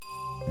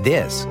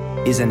This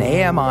is an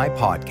AMI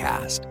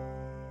podcast.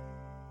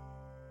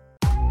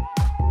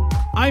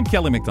 I'm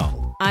Kelly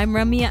McDonald. I'm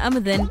Ramya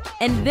Amadin,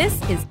 and this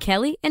is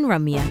Kelly and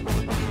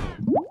Ramya.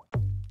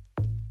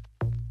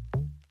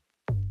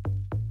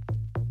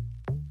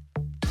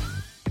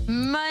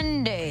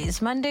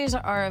 Mondays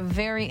are a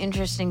very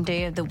interesting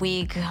day of the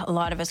week. A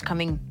lot of us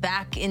coming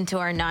back into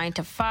our 9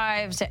 to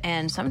 5s,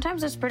 and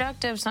sometimes it's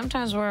productive.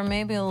 Sometimes we're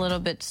maybe a little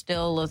bit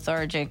still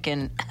lethargic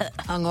and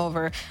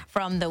hungover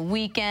from the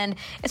weekend.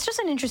 It's just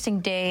an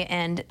interesting day,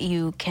 and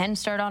you can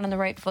start on the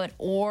right foot,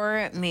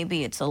 or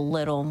maybe it's a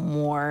little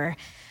more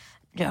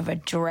of a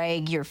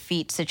drag your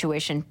feet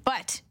situation.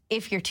 But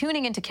if you're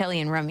tuning into Kelly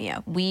and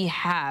Ramya, we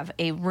have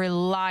a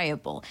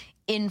reliable,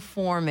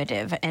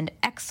 informative, and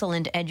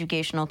excellent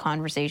educational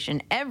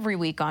conversation every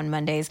week on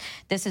Mondays.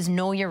 This is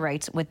Know Your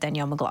Rights with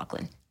Danielle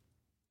McLaughlin.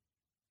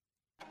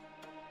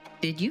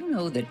 Did you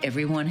know that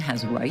everyone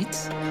has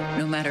rights?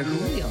 No matter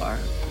who we are,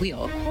 we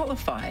all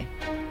qualify.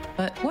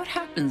 But what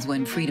happens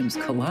when freedoms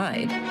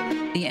collide?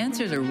 The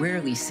answers are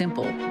rarely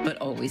simple, but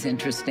always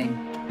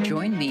interesting.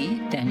 Join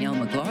me, Danielle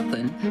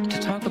McLaughlin, to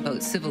talk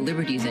about civil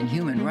liberties and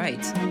human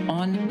rights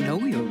on Know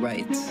Your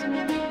Rights.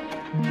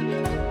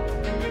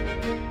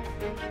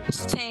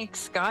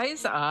 Thanks,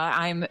 guys.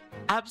 I'm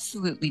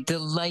absolutely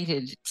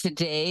delighted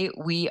today.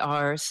 We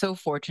are so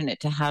fortunate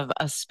to have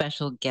a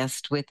special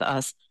guest with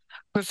us.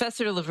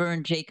 Professor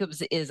Laverne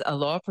Jacobs is a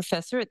law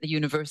professor at the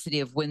University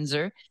of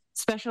Windsor,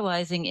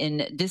 specializing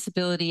in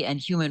disability and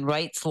human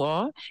rights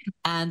law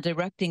and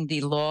directing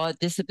the Law,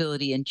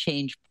 Disability and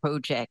Change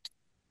Project.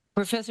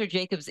 Professor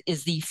Jacobs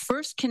is the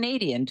first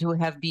Canadian to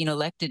have been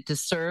elected to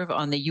serve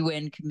on the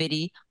UN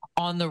Committee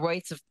on the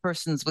Rights of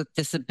Persons with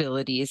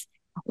Disabilities.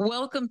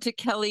 Welcome to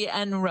Kelly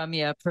and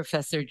Ramya,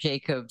 Professor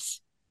Jacobs.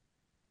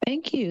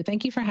 Thank you.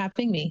 Thank you for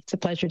having me. It's a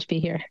pleasure to be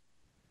here.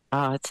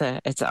 It's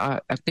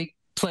a big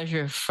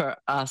pleasure for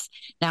us.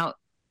 Now,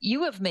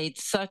 you have made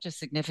such a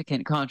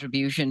significant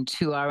contribution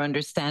to our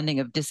understanding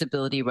of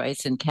disability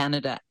rights in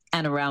Canada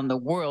and around the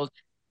world.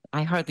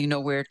 I hardly know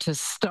where to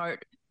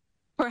start.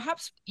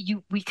 Perhaps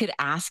we could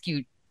ask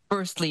you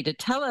firstly to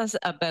tell us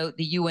about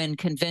the UN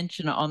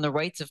Convention on the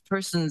Rights of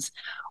Persons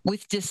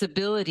with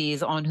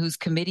Disabilities, on whose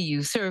committee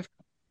you serve.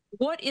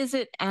 What is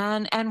it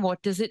and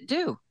what does it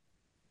do?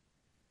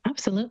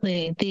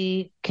 Absolutely.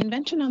 The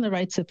Convention on the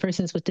Rights of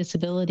Persons with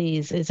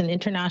Disabilities is an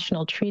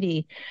international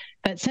treaty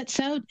that sets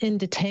out in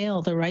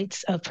detail the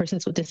rights of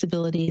persons with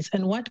disabilities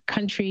and what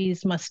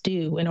countries must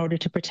do in order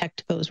to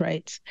protect those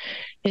rights.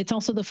 It's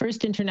also the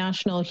first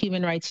international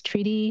human rights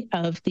treaty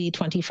of the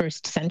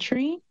 21st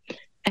century.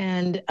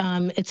 And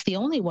it's the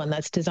only one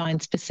that's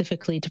designed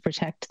specifically to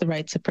protect the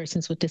rights of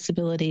persons with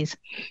disabilities.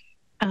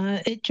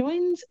 It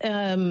joins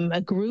a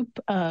group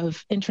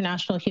of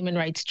international human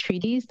rights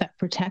treaties that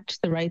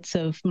protect the rights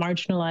of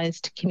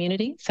marginalized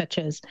communities, such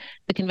as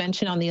the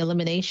Convention on the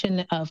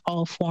Elimination of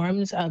All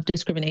Forms of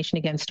Discrimination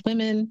Against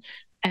Women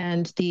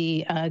and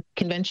the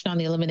Convention on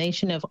the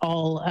Elimination of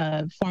All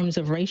Forms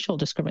of Racial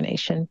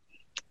Discrimination.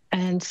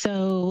 And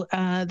so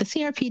the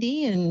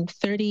CRPD in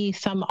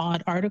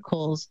 30-some-odd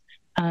articles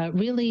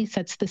really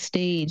sets the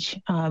stage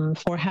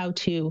for how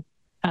to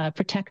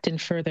protect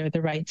and further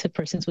the rights of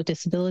persons with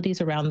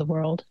disabilities around the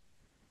world.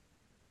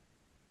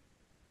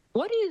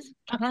 What is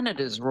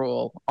Canada's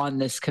role on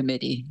this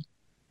committee?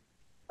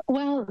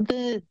 Well,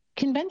 the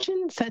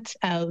convention sets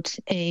out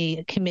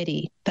a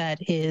committee that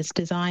is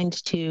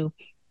designed to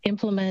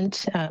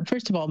implement,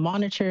 first of all,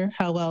 monitor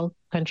how well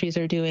countries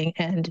are doing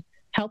and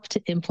help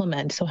to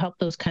implement, so help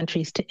those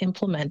countries to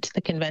implement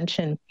the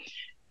convention.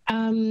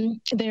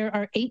 There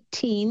are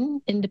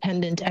 18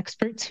 independent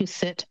experts who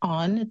sit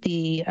on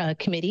the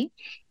committee,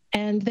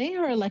 and they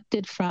are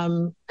elected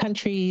from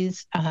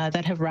countries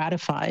that have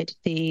ratified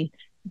the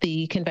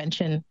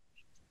convention.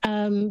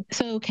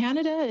 So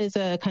Canada is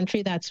a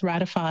country that's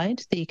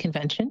ratified the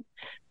convention,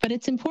 but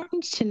it's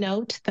important to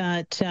note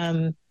that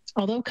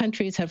although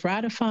countries have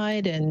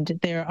ratified and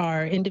there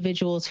are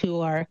individuals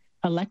who are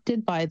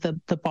elected by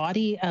the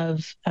body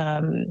of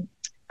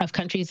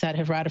countries that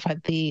have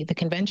ratified the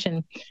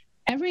convention,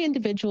 every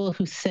individual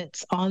who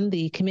sits on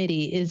the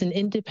committee is an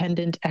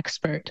independent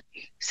expert.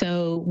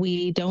 So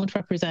we don't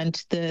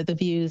represent the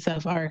views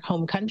of our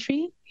home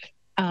country.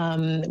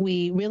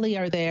 We really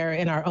are there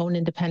in our own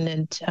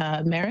independent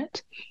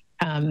merit.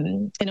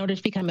 In order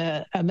to become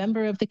a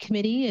member of the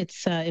committee,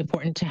 it's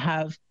important to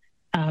have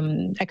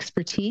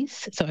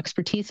expertise. So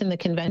expertise in the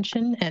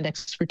convention and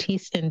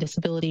expertise in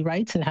disability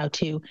rights and how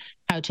to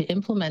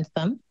implement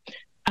them.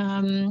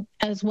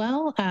 As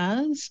well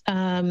as,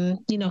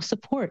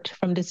 support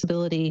from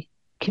disability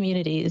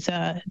communities,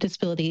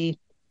 disability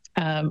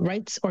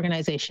rights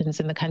organizations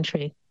in the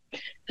country.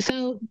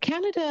 So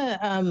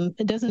Canada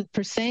doesn't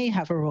per se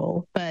have a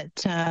role, but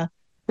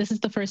this is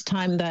the first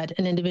time that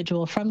an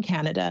individual from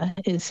Canada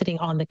is sitting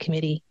on the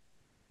committee.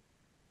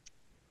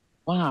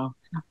 Wow.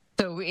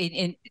 So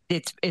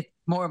it's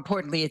more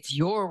importantly, it's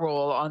your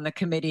role on the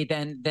committee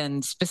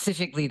than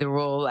specifically the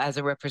role as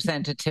a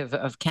representative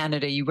of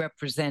Canada. You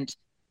represent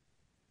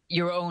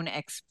your own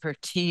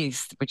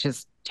expertise, which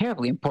is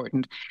terribly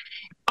important.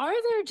 Are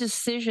there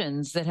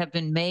decisions that have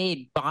been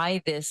made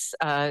by this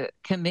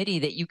committee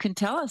that you can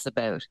tell us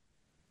about?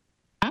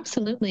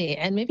 Absolutely.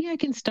 And maybe I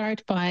can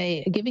start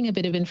by giving a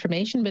bit of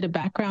information, bit of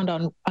background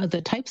on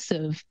the types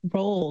of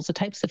roles, the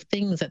types of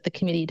things that the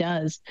committee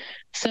does.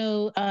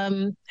 So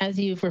as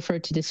you've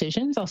referred to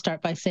decisions, I'll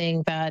start by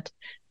saying that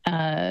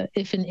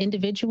if an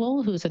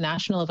individual who's a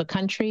national of a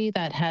country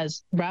that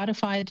has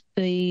ratified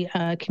the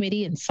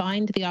committee and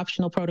signed the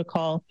optional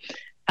protocol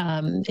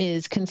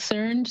is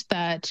concerned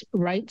that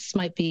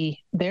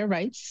their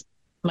rights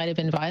might have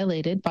been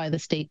violated by the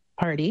state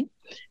party,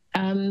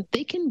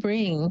 they can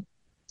bring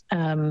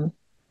a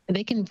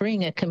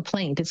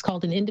complaint. It's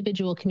called an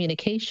individual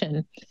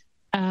communication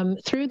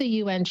through the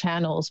UN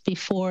channels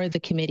before the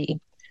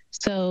committee.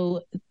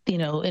 So,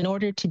 in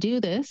order to do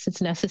this, it's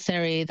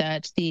necessary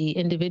that the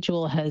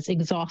individual has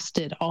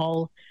exhausted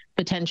all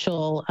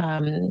potential,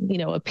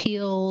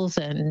 appeals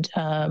and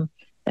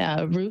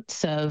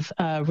routes of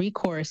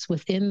recourse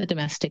within the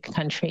domestic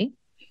country.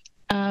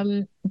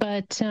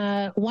 But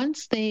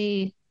once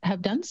they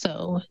have done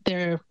so,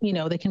 they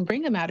can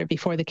bring a matter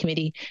before the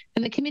committee,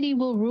 and the committee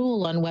will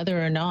rule on whether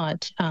or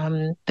not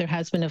there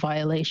has been a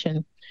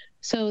violation.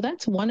 So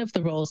that's one of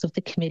the roles of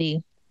the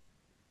committee.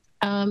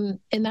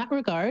 In that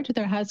regard,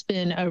 there has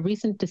been a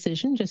recent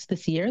decision just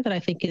this year that I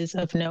think is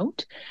of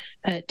note.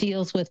 It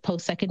deals with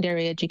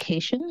post-secondary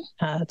education.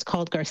 It's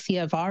called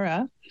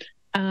Garcia-Vara.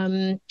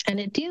 And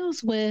it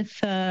deals with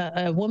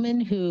a woman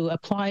who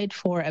applied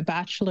for a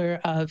Bachelor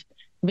of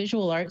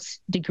Visual Arts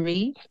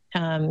degree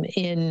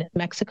in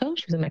Mexico.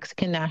 She was a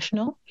Mexican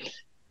national.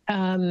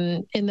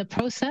 In the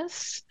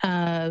process,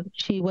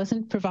 she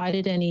wasn't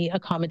provided any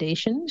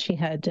accommodations. She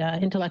had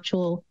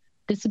intellectual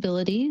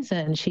disabilities,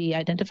 and she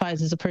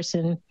identifies as a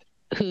person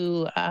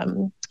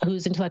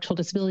whose intellectual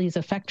disabilities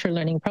affect her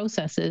learning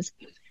processes.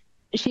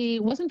 She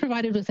wasn't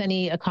provided with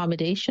any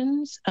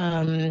accommodations,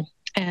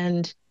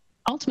 and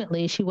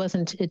ultimately she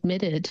wasn't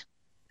admitted.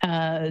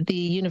 The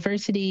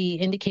university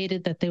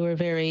indicated that they were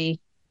very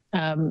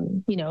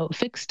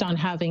fixed on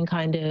having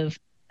kind of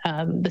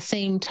the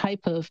same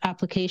type of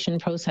application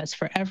process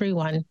for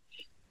everyone.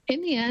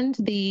 In the end,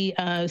 the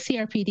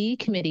CRPD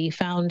committee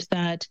found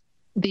that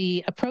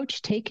the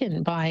approach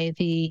taken by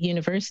the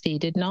university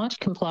did not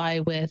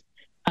comply with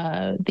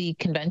the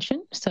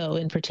convention. So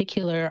in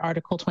particular,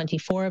 Article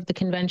 24 of the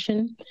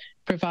convention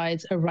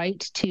provides a right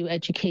to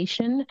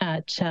education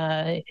at,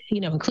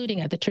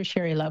 including at the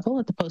tertiary level,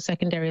 at the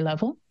post-secondary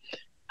level.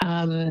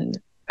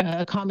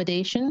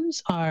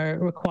 Accommodations are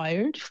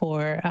required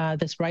for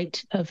this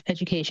right of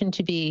education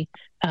to be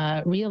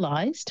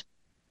realized.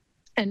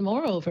 And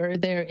moreover,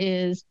 there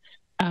is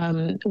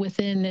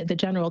within the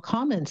general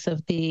comments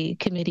of the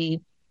committee,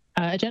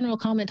 a general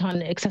comment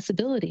on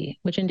accessibility,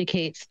 which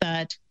indicates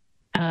that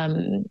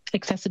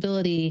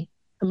accessibility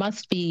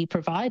must be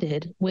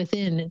provided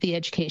within the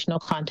educational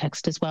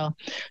context as well.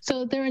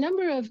 So there are a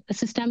number of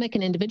systemic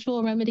and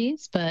individual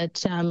remedies,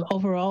 but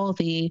overall,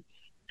 the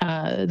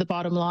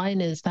bottom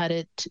line is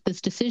that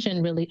this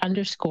decision really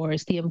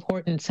underscores the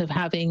importance of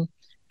having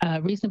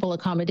reasonable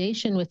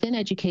accommodation within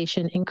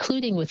education,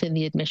 including within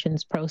the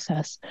admissions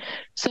process.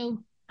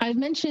 So I've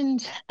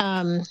mentioned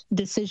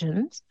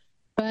decisions,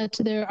 but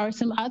there are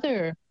some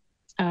other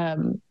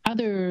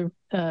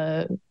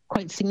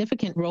quite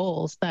significant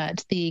roles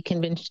that the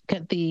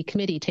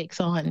committee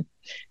takes on.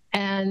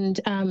 And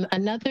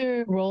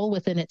another role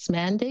within its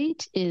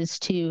mandate is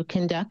to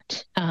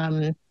conduct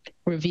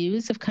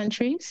reviews of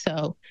countries.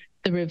 So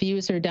the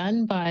reviews are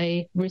done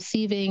by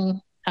receiving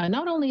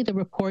not only the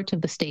report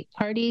of the state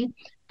party,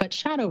 but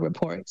shadow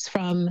reports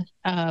from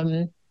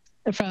NGOs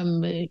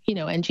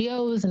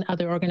and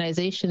other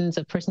organizations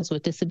of persons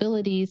with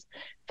disabilities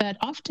that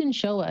often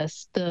show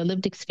us the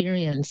lived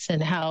experience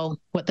and how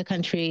what the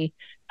country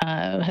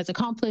has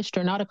accomplished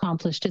or not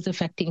accomplished is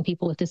affecting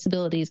people with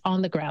disabilities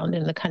on the ground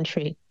in the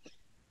country.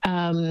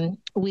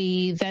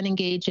 We then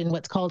engage in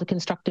what's called a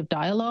constructive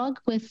dialogue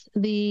with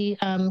the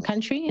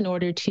country in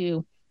order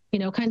to,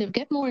 kind of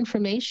get more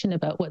information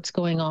about what's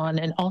going on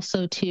and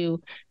also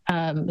to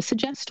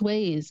suggest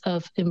ways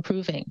of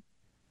improving.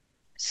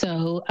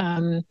 So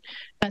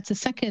that's a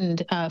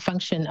second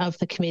function of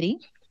the committee.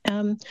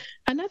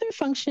 Another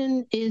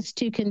function is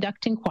to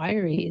conduct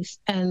inquiries.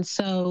 And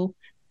so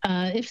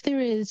if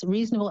there is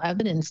reasonable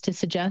evidence to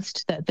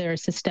suggest that there are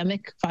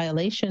systemic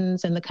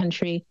violations in the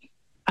country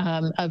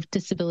of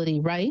disability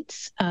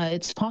rights,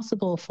 it's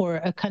possible for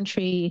a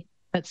country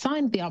that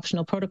signed the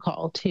optional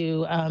protocol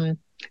to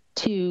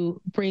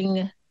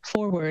bring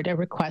forward a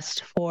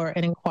request for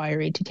an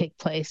inquiry to take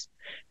place.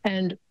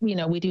 And,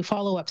 we do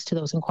follow-ups to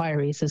those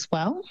inquiries as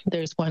well.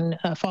 There's one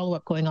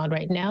follow-up going on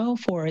right now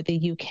for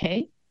the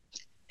UK.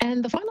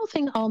 And the final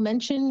thing I'll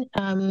mention,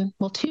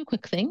 two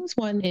quick things.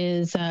 One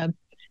is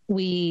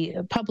we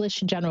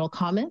publish general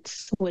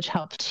comments, which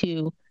help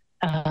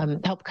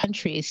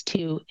countries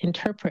to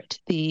interpret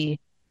the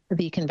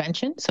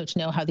convention, so to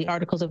know how the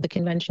articles of the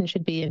convention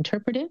should be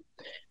interpreted.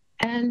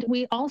 And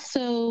we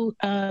also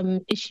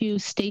issue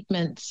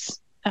statements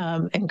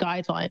and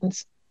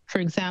guidelines For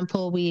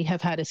example, we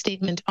have had a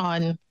statement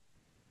on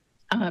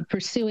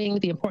pursuing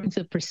the importance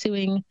of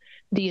pursuing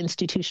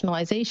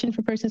deinstitutionalization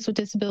for persons with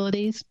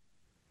disabilities.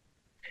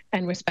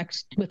 And with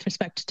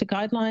respect to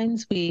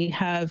guidelines, we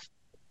have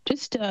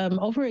just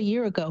over a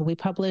year ago, we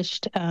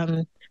published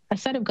a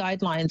set of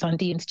guidelines on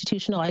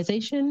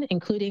deinstitutionalization,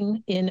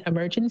 including in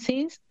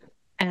emergencies.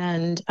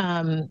 And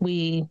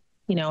we,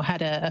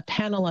 had a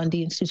panel on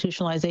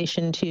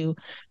deinstitutionalization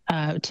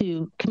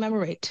to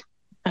commemorate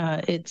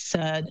its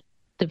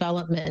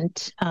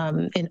development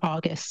in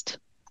August.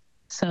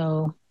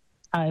 So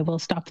I will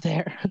stop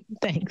there.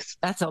 Thanks.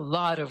 That's a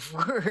lot of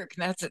work.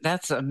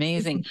 That's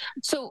amazing.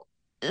 So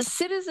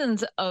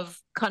citizens of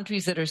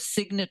countries that are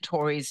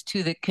signatories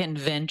to the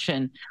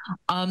convention,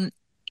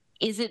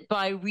 is it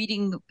by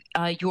reading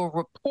your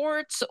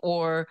reports,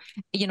 or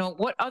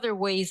what other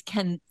ways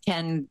can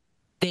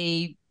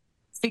they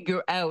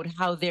figure out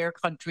how their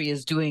country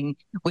is doing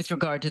with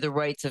regard to the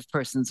rights of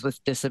persons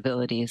with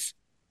disabilities?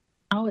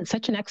 Oh, it's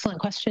such an excellent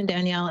question,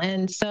 Danielle.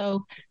 And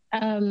so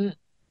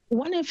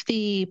one of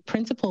the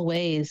principal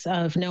ways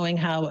of knowing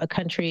how a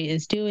country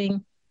is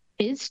doing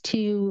is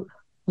to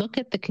look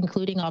at the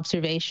concluding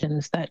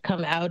observations that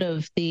come out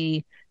of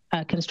the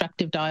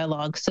constructive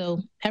dialogue.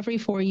 So every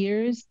 4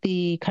 years,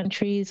 the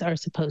countries are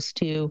supposed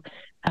to,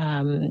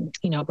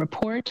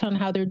 report on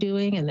how they're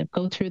doing and then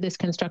go through this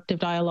constructive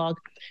dialogue.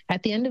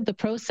 At the end of the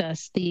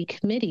process, the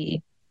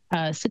committee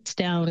sits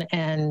down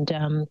and,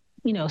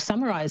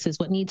 summarizes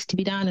what needs to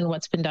be done and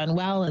what's been done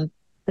well. And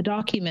the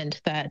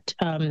document that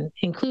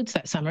includes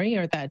that summary,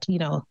 or that,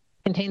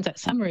 contains that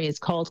summary, is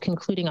called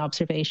Concluding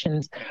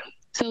Observations.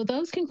 So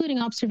those concluding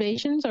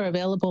observations are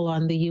available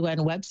on the UN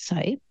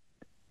website.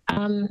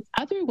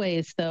 Other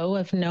ways, though,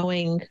 of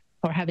knowing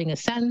or having a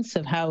sense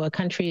of how a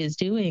country is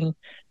doing,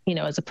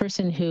 as a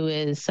person who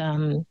is,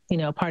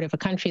 part of a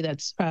country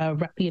that's,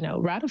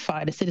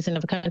 ratified, a citizen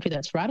of a country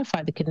that's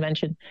ratified the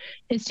convention,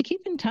 is to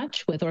keep in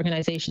touch with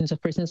organizations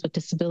of persons with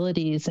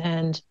disabilities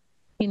and,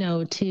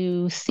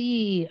 to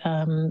see,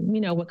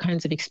 what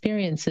kinds of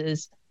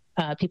experiences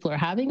people are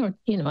having, or,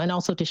 and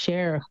also to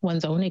share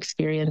one's own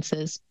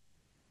experiences.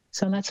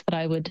 So that's what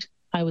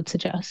I would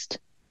suggest.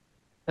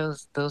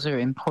 Those are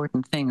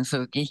important things.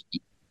 So,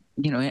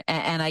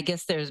 and I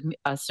guess there's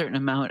a certain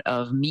amount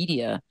of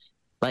media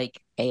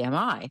like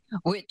AMI,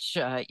 which,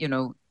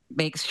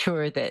 makes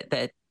sure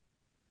that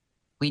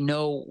we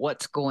know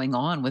what's going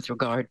on with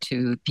regard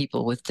to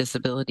people with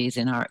disabilities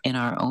in our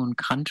own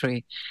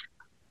country.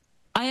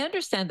 I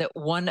understand that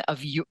one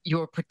of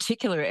your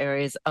particular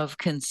areas of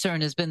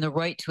concern has been the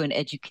right to an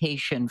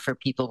education for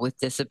people with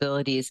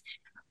disabilities.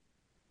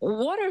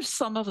 What are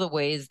some of the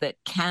ways that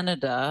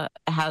Canada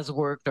has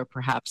worked, or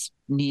perhaps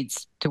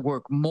needs to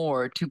work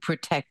more, to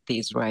protect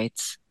these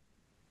rights?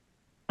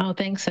 Oh,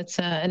 thanks. That's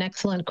an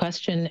excellent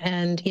question.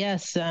 And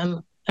yes,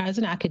 as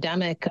an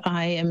academic,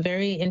 I am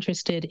very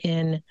interested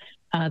in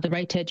the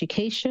right to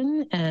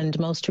education. And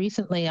most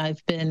recently,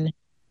 I've been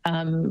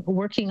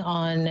working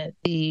on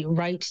the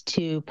right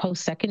to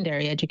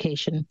post-secondary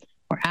education,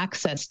 or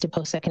access to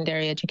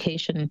post-secondary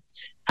education.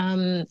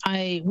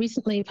 I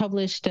recently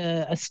published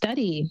a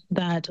study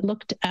that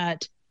looked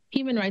at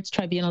Human Rights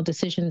Tribunal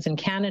decisions in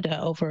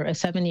Canada over a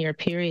 7-year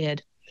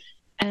period.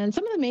 And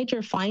some of the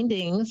major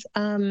findings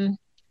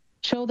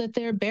show that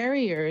there are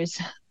barriers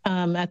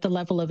at the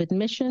level of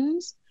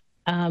admissions,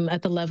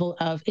 at the level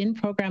of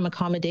in-program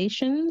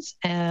accommodations,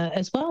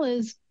 as well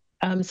as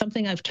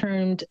something I've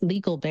termed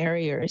legal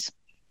barriers.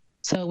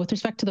 So with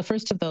respect to the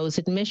first of those,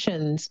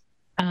 admissions,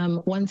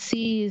 one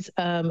sees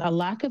a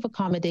lack of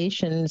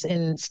accommodations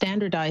in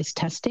standardized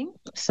testing.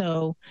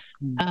 So,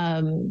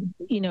 a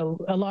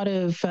lot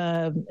of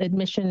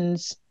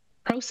admissions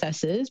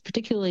processes,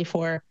 particularly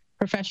for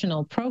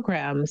professional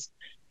programs,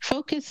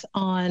 focus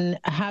on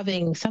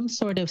having some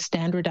sort of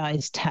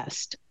standardized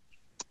test.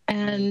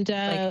 And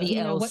like the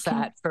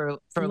LSAT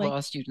for law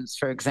students,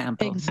 for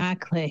example.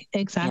 Exactly.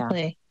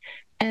 Yeah.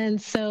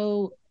 And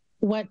so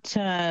what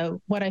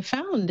I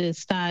found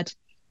is that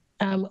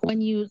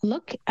when you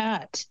look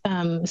at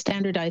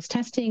standardized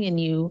testing and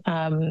you,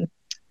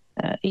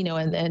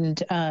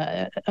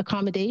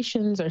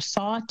 accommodations are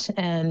sought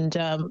and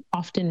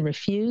often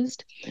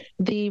refused,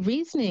 the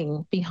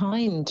reasoning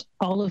behind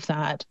all of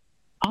that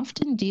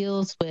often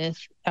deals with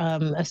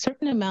a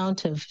certain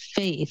amount of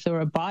faith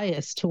or a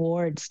bias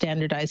towards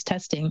standardized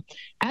testing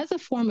as a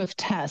form of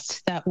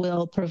test that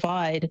will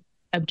provide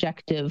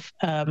objective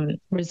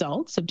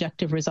results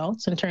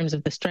in terms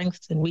of the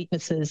strengths and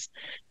weaknesses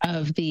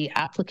of the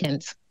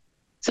applicants.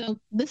 So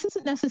this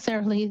isn't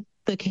necessarily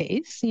the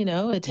case.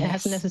 It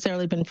hasn't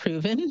necessarily been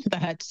proven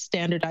that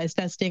standardized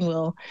testing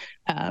will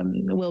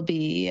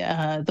be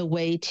the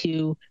way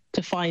to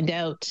find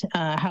out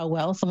how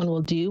well someone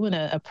will do in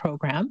a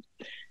program.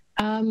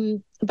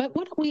 But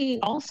what we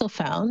also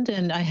found,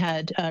 and I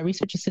had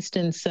research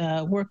assistants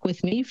work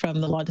with me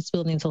from the Law,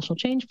 Disability and Social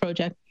Change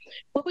Project,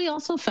 what we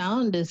also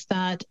found is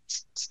that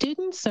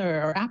students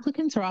or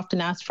applicants are often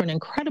asked for an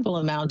incredible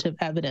amount of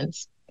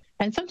evidence.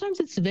 And sometimes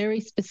it's very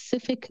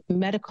specific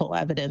medical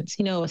evidence.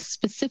 A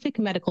specific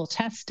medical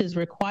test is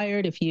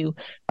required if you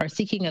are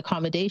seeking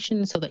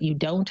accommodation so that you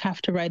don't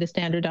have to write a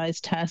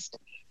standardized test.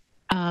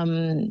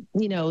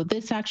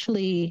 This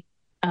actually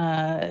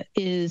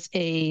is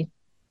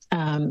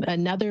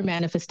another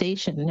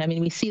manifestation. I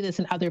mean, we see this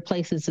in other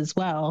places as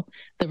well,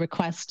 the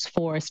requests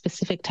for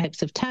specific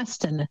types of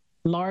tests and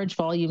large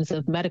volumes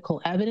of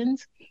medical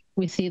evidence.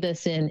 We see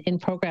this in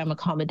program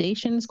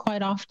accommodations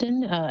quite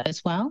often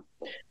as well.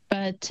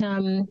 But,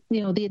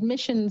 the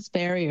admissions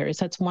barriers,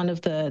 that's one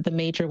of the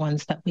major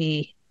ones that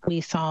we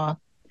saw.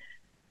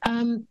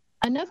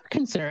 Another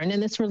concern,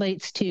 and this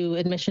relates to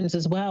admissions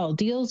as well,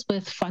 deals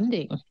with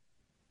funding.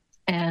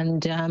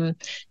 And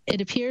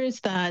it appears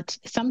that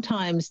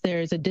sometimes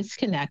there's a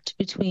disconnect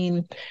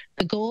between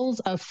the goals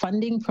of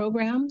funding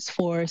programs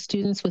for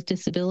students with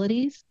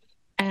disabilities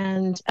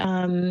and,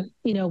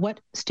 what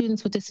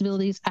students with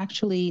disabilities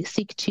actually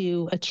seek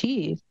to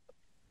achieve.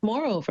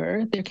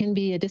 Moreover, there can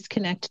be a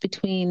disconnect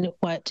between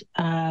what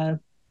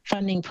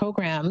funding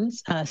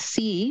programs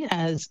see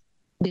as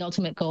the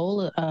ultimate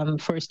goal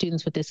for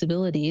students with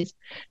disabilities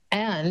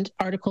and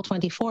Article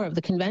 24 of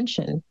the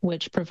Convention,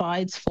 which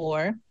provides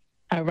for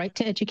a right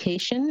to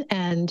education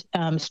and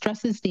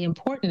stresses the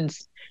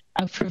importance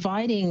of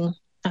providing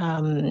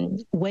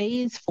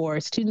ways for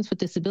students with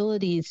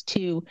disabilities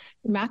to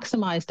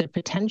maximize their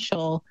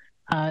potential,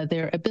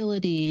 their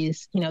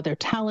abilities, their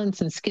talents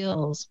and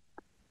skills.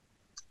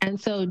 And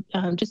so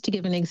just to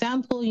give an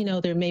example,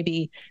 there may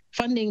be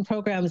funding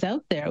programs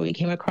out there. We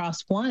came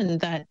across one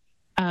that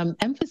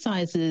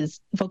emphasizes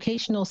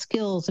vocational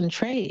skills and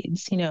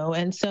trades,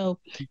 and so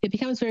it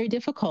becomes very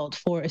difficult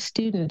for a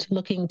student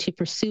looking to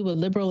pursue a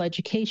liberal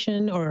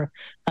education or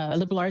a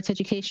liberal arts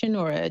education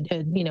or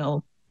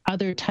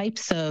other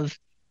types of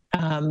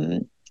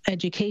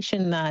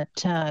education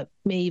that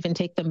may even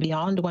take them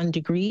beyond one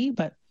degree,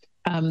 but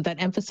that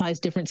emphasize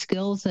different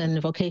skills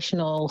and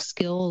vocational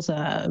skills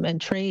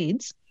and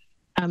trades.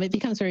 It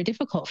becomes very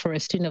difficult for a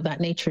student of that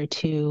nature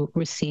to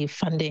receive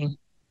funding.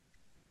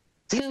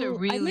 These are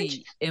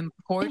really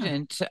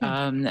important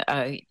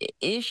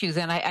issues.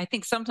 And I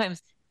think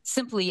sometimes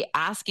simply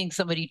asking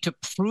somebody to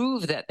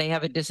prove that they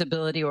have a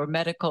disability or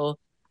medical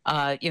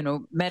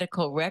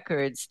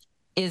records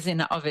is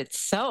in of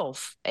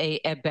itself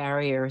a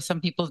barrier.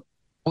 Some people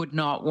would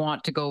not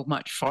want to go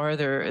much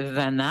farther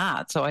than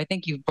that. So I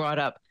think you've brought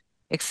up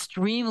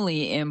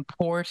extremely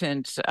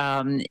important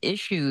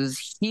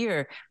issues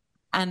here.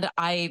 And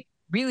I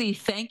really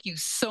thank you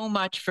so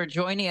much for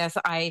joining us.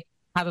 I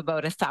have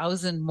about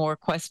 1,000 more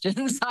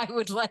questions I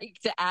would like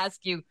to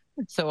ask you.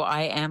 So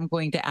I am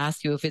going to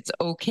ask you if it's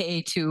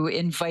okay to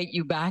invite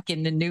you back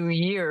in the new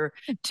year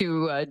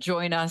to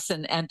join us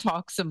and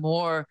talk some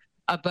more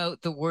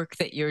about the work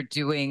that you're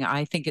doing.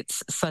 I think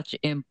it's such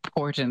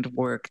important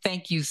work.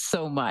 Thank you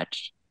so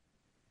much.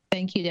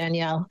 Thank you,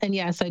 Danielle. And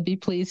yes, I'd be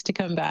pleased to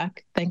come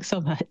back. Thanks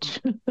so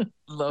much.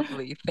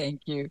 Lovely.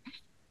 Thank you.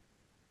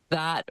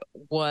 That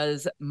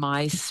was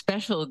my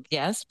special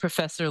guest,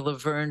 Professor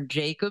Laverne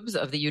Jacobs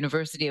of the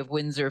University of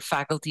Windsor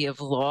Faculty of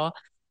Law,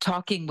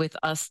 talking with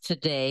us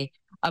today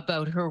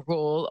about her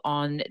role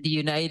on the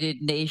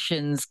United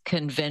Nations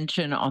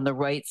Convention on the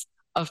Rights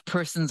of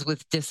Persons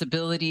with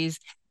Disabilities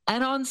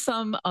and on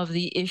some of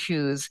the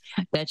issues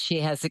that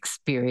she has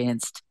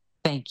experienced.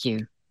 Thank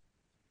you.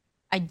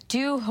 I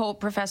do hope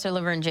Professor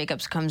Laverne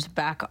Jacobs comes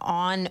back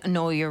on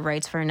Know Your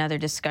Rights for another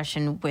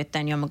discussion with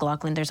Danielle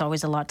McLaughlin. There's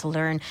always a lot to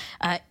learn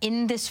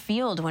in this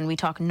field when we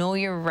talk Know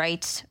Your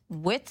Rights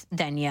with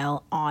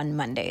Danielle on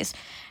Mondays.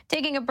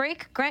 Taking a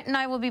break, Grant and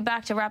I will be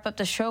back to wrap up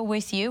the show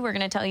with you. We're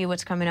going to tell you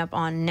what's coming up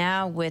on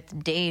Now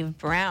with Dave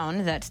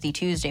Brown. That's the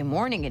Tuesday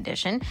morning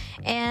edition.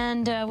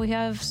 And we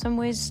have some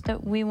ways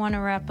that we want to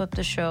wrap up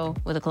the show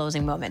with a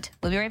closing moment.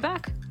 We'll be right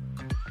back.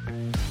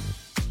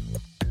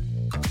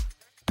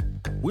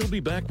 We'll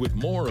be back with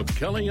more of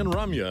Kelly and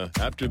Ramya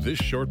after this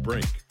short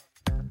break.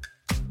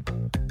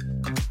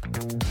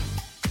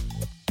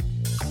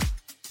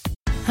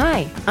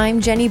 Hi, I'm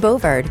Jenny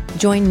Bovard.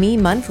 Join me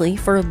monthly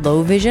for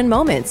Low Vision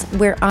Moments,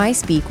 where I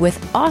speak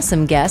with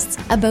awesome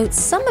guests about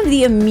some of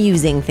the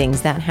amusing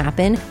things that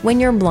happen when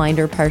you're blind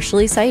or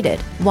partially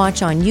sighted.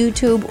 Watch on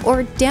YouTube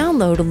or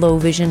download Low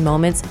Vision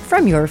Moments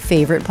from your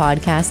favorite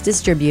podcast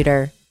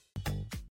distributor.